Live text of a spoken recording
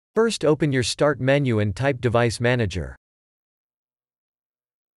First, open your Start menu and type Device Manager.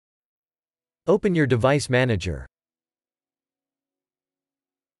 Open your Device Manager.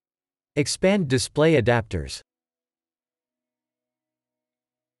 Expand Display Adapters.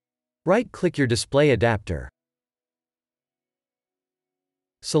 Right-click your display adapter.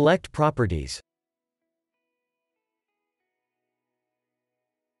 Select Properties.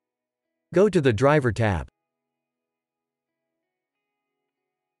 Go to the Driver tab.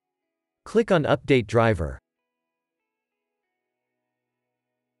 Click on Update Driver.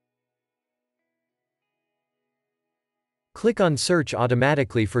 Click on Search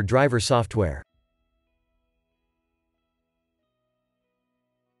automatically for driver software.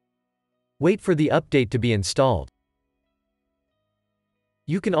 Wait for the update to be installed.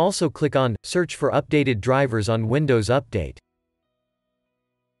 You can also click on Search for updated drivers on Windows Update.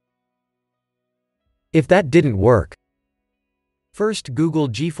 If that didn't work, first Google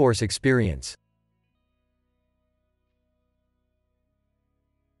GeForce Experience.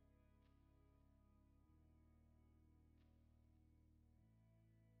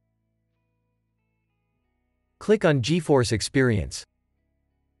 Click on GeForce Experience.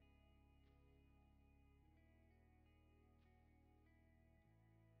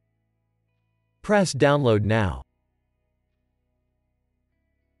 Press Download now.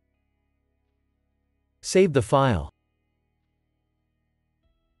 Save the file.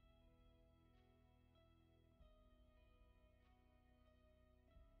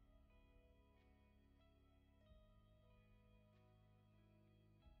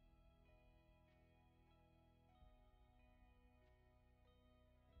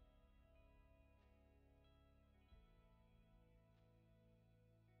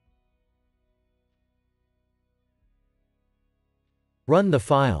 Run the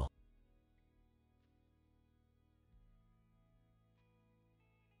file.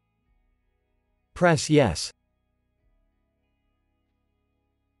 Press Yes.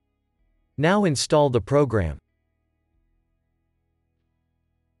 Now install the program.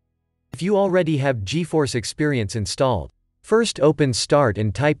 If you already have GeForce Experience installed, first open Start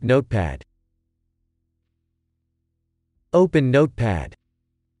and type Notepad. Open Notepad.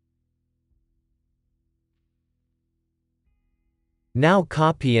 Now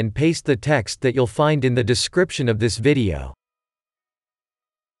copy and paste the text that you'll find in the description of this video.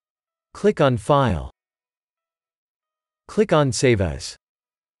 Click on File. Click on Save As.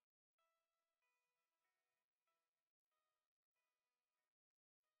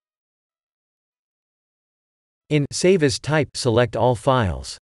 In Save As type, select All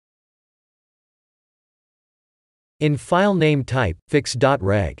Files. In File Name type,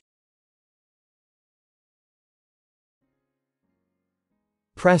 fix.reg.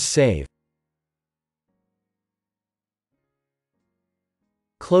 Press Save.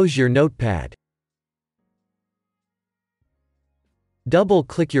 Close your Notepad.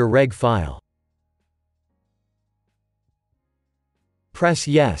 Double-click your reg file. Press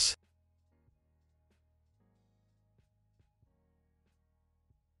Yes.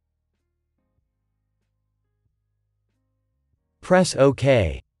 Press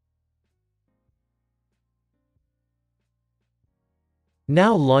OK.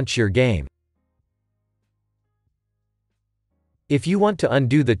 Now launch your game. If you want to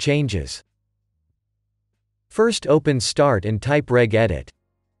undo the changes, first open Start and type regedit.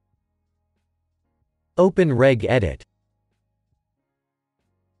 Open regedit.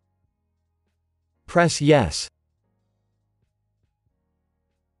 Press Yes.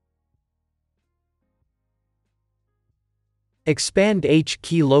 Expand H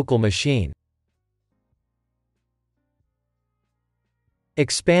key local machine.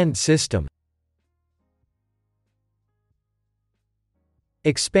 Expand system.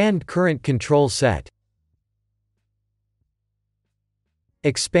 Expand current control set.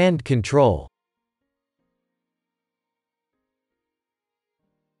 Expand control.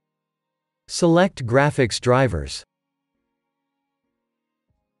 Select graphics drivers.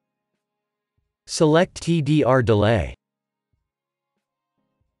 Select TDR delay.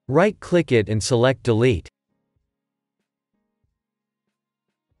 Right-click it and select Delete.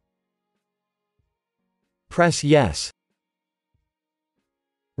 Press Yes.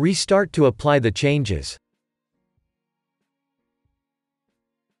 Restart to apply the changes.